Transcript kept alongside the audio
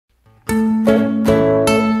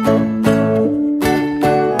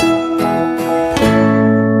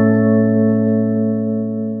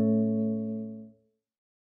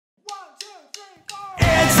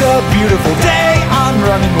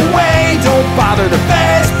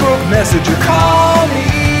passenger, call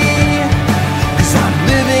me. 'Cause I'm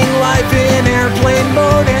living life in airplane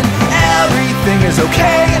mode and everything is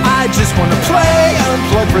okay. I just wanna play,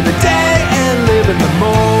 unplug for the day and live in the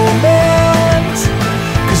moment.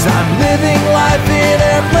 'Cause I'm living life in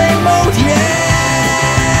airplane mode, yeah.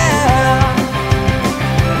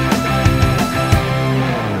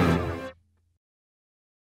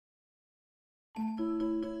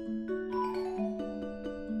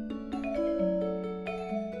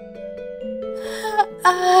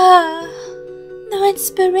 No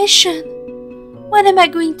inspiration. What am I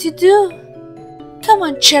going to do? Come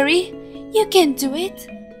on, Cherry. You can do it.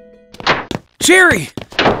 Cherry!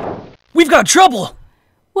 We've got trouble!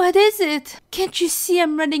 What is it? Can't you see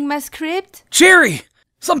I'm running my script? Cherry!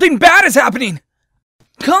 Something bad is happening!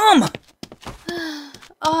 Come!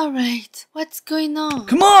 Alright, what's going on?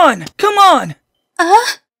 Come on! Come on!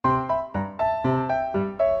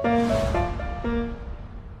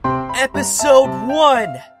 Episode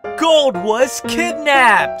 1. Gold was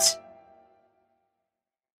kidnapped!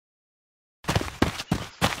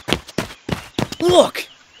 Look!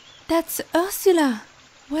 That's Ursula.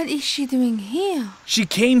 What is she doing here? She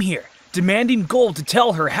came here, demanding Gold to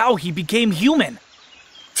tell her how he became human.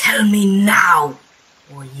 Tell me now,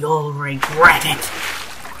 or you'll regret it.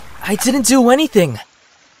 I didn't do anything.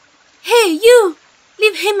 Hey, you!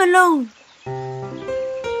 Leave him alone.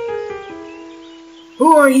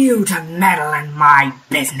 Who are you to meddle in my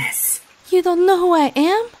business? You don't know who I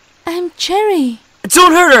am? I'm Cherry.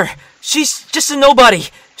 Don't hurt her! She's just a nobody.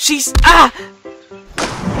 She's... I'm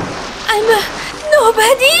a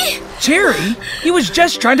nobody? Cherry, he was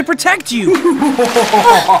just trying to protect you.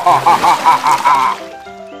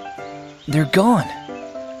 They're gone.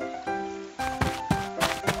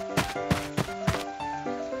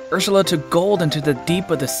 Ursula took Gold into the deep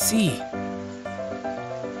of the sea.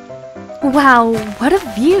 Wow, what a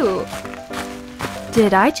view!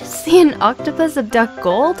 Did I just see an octopus abduct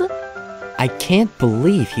Gold? I can't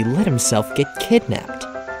believe he let himself get kidnapped.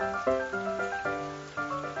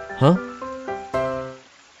 Huh?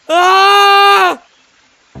 Ah!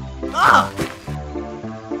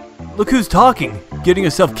 Look who's talking. Getting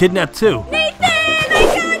yourself kidnapped too. Nathan! I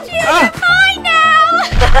got you! You're mine now!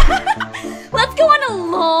 Let's go on a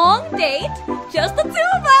long date. Just the two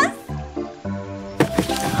of us.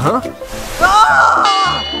 Huh?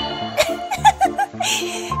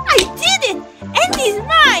 I did it! Andy's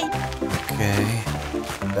mine! Okay,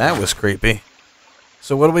 that was creepy.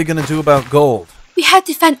 So what are we gonna do about Gold? We have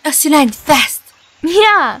to find Ursula and fast.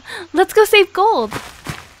 Yeah, let's go save Gold.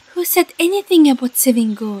 Who said anything about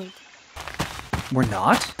saving Gold? We're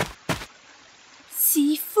not?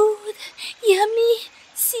 Seafood. Yummy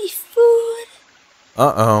seafood.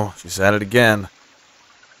 Uh-oh, she's at it again.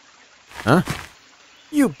 Huh?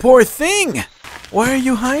 You poor thing! Why are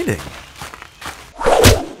you hiding?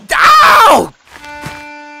 Ow!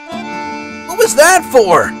 What was that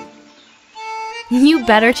for? You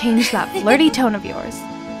better change that flirty tone of yours.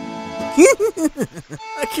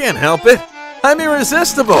 I can't help it. I'm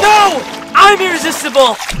irresistible. No! I'm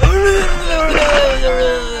irresistible!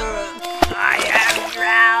 I am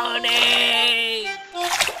drowning!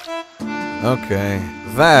 Okay,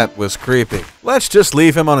 that was creepy. Let's just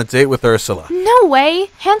leave him on a date with Ursula. No way!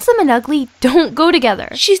 Handsome and ugly don't go together.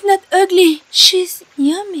 She's not ugly. She's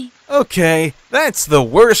yummy. Okay, that's the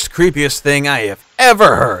worst, creepiest thing I have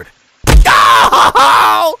ever heard.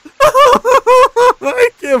 Ow! I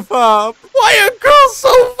give up. Why are girls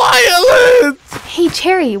so violent? Hey,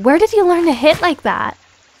 Cherry, where did you learn to hit like that?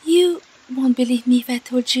 You won't believe me if I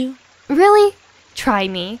told you. Really? Try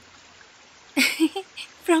me.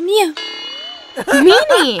 From you.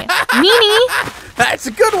 Meanie! Meanie! That's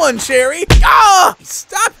a good one, Cherry. Ah!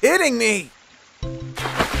 Stop hitting me.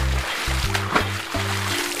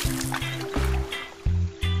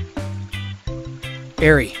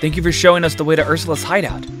 Ari, thank you for showing us the way to Ursula's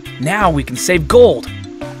hideout. Now we can save Gold.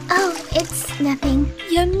 Oh, it's nothing.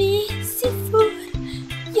 Yummy seafood.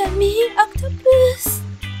 Yummy octopus.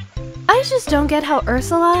 I just don't get how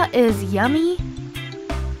Ursula is yummy.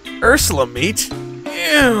 Ursula meat?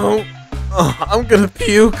 Ew. Oh, I'm gonna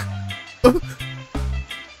puke.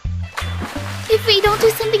 If we don't do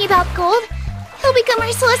something about Gold, he'll become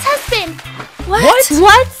Ursula's husband. What?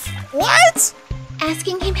 What? What?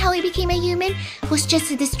 Asking him how he became a human was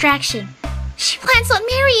just a distraction. She plans on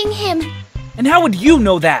marrying him. And how would you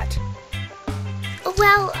know that?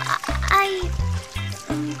 Well,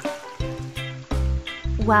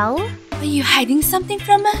 Well? Are you hiding something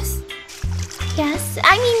from us? Yes,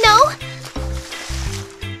 I mean, no.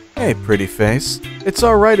 Hey, pretty face. It's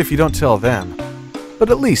alright if you don't tell them. But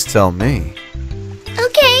at least tell me.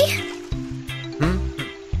 Okay.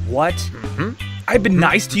 What? I've been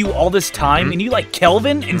nice to you all this time, and you like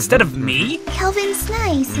Kelvin instead of me? Kelvin's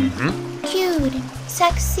nice and cute and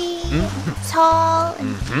sexy, tall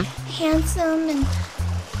and handsome and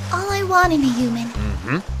all I want in a human.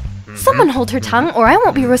 Someone hold her tongue, or I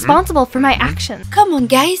won't be responsible for my actions. Come on,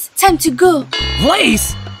 guys. Time to go.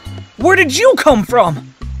 Lace? Where did you come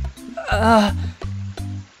from?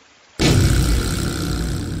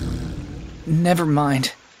 Never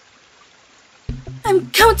mind. I'm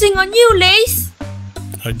counting on you, Lace.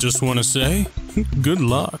 I just want to say, good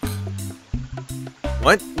luck.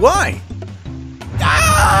 What? Why?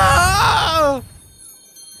 Ah!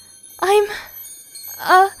 I'm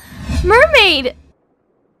a mermaid.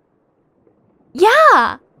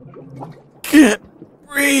 Yeah. Can't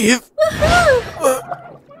breathe.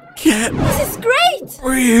 Can't This is great.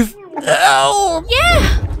 breathe. Help!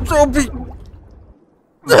 Yeah. Toby!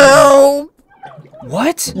 Help!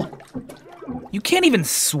 What? You can't even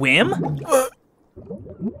swim?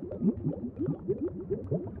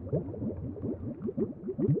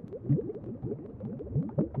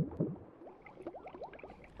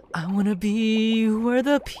 I wanna be where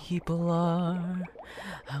the people are.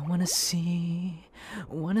 I wanna see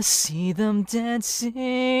them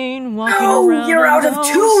dancing, walking around. No, you're out of those-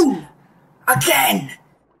 tune! Again!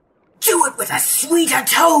 Do it with a sweeter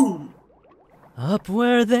tone! Up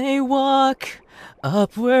where they walk,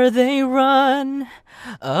 up where they run,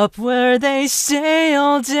 up where they stay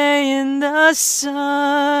all day in the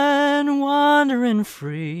sun, wandering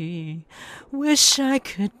free. Wish I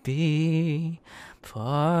could be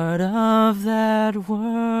part of that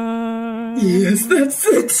world. Yes, that's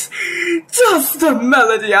it! Just the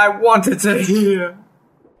melody I wanted to hear!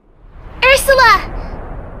 Ursula!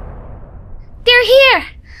 They're here!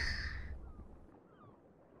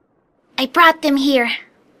 I brought them here.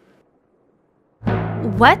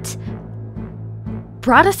 What?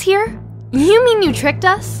 Brought us here? You mean you tricked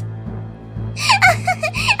us?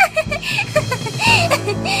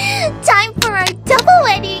 Time for our double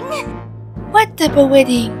wedding! What double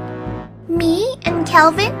wedding? Me and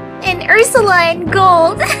Kelvin and Ursula and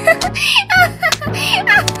Gold.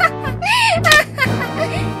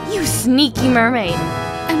 You sneaky mermaid.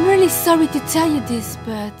 I'm really sorry to tell you this,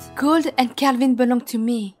 but Gold and Kelvin belong to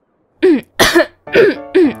me.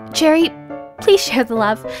 Cherry, please share the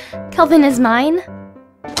love. Kelvin is mine.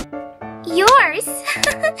 Yours?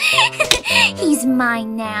 He's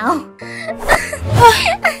mine now.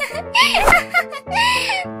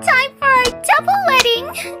 Time for our double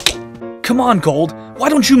wedding. Come on, Gold. Why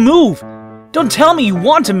don't you move? Don't tell me you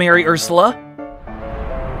want to marry Ursula.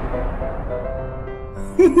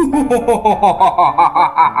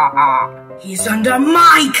 He's under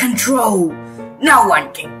my control! No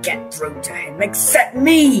one can get through to him except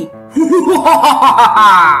me!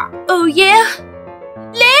 Oh yeah?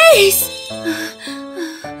 Lace!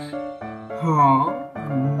 Huh?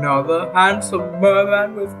 Another handsome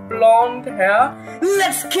merman with blonde hair?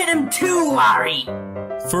 Let's get him too, Ari!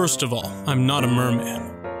 First of all, I'm not a merman.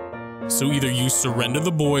 So either you surrender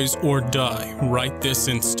the boys or die right this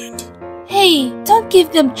instant. Hey, don't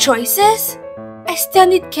give them choices. I still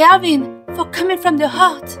need Kelvin for coming from the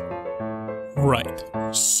heart. Right.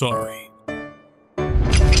 Sorry.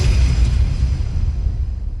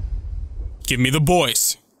 Give me the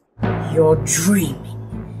boys. You're dreaming.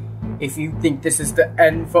 If you think this is the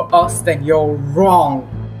end for us, then you're wrong.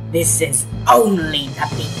 This is only the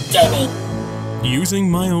beginning. Using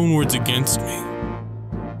my own words against me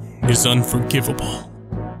is unforgivable.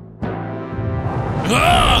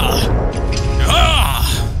 Ah! Ah!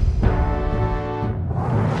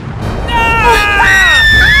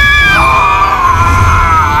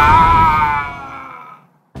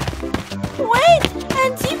 Wait!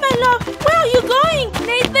 Auntie, my love, where are you going?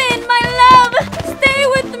 Nathan, my love, stay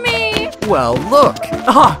with me. Well, look.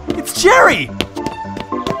 Ah, it's Cherry!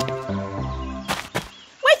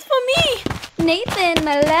 Wait for me! Nathan,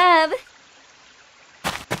 my love.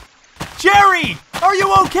 Cherry! Are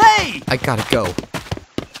you okay? I gotta go.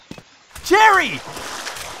 Cherry!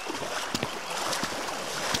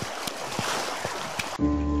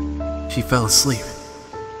 She fell asleep.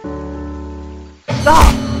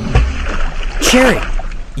 Ah! Cherry!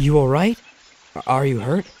 You alright? Are you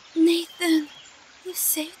hurt? Nathan, you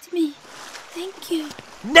saved me. Thank you.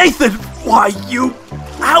 Nathan! Why, you...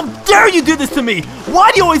 How dare you do this to me?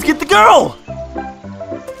 Why do you always get the girl?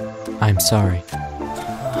 I'm sorry.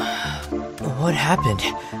 What happened?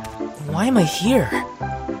 Why am I here?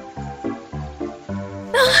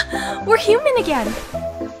 We're human again.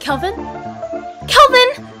 Kelvin? Kelvin!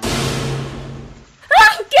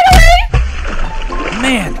 Ah, get away!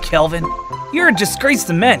 Man, Kelvin, you're a disgrace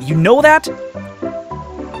to men. You know that?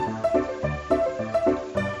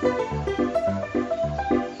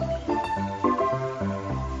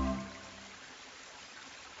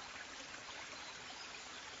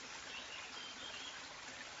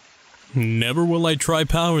 Never will I try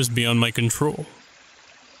powers beyond my control.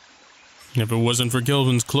 If it wasn't for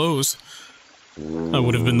Kelvin's clothes, I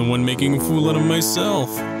would have been the one making a fool out of myself.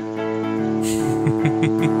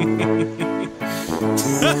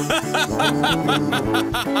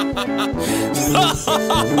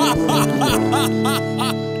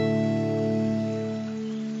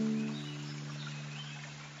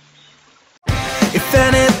 If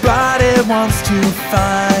anybody wants to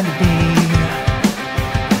find me,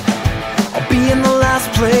 I'll be in the last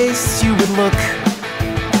place you would look.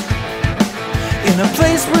 In a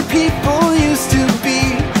place where people used to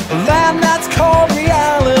be, a land that's called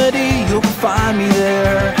reality. You'll find me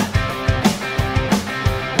there.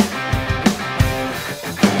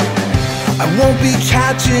 I won't be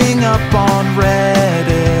catching up on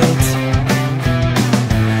Reddit.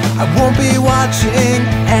 I won't be watching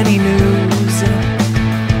any news.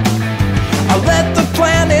 I'll let the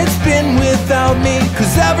planet spin without me,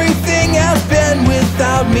 'cause everything has been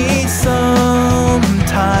without me sometime.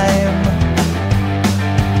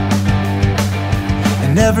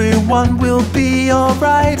 And everyone will be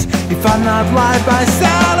alright if I'm not live by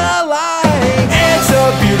satellite. It's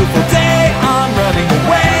a beautiful day, I'm running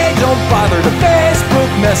away. Don't bother to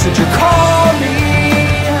Facebook message or call me,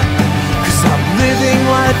 'cause I'm living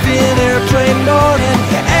life in airplane mode and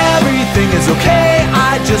everything is okay.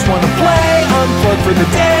 I just wanna play, unplug for the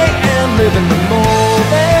day and live in the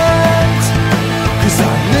moment, 'cause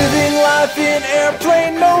I'm living life in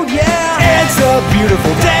airplane mode, yeah. It's a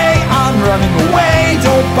beautiful day, I'm running away.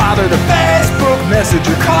 Don't bother to Facebook message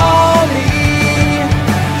or call me,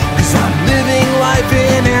 'cause I'm living life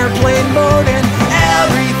in airplane mode and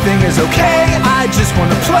everything is okay. I just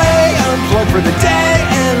wanna play, unplug for the day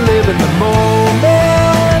and live in the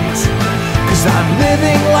moment, 'cause I'm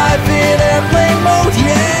living life in airplane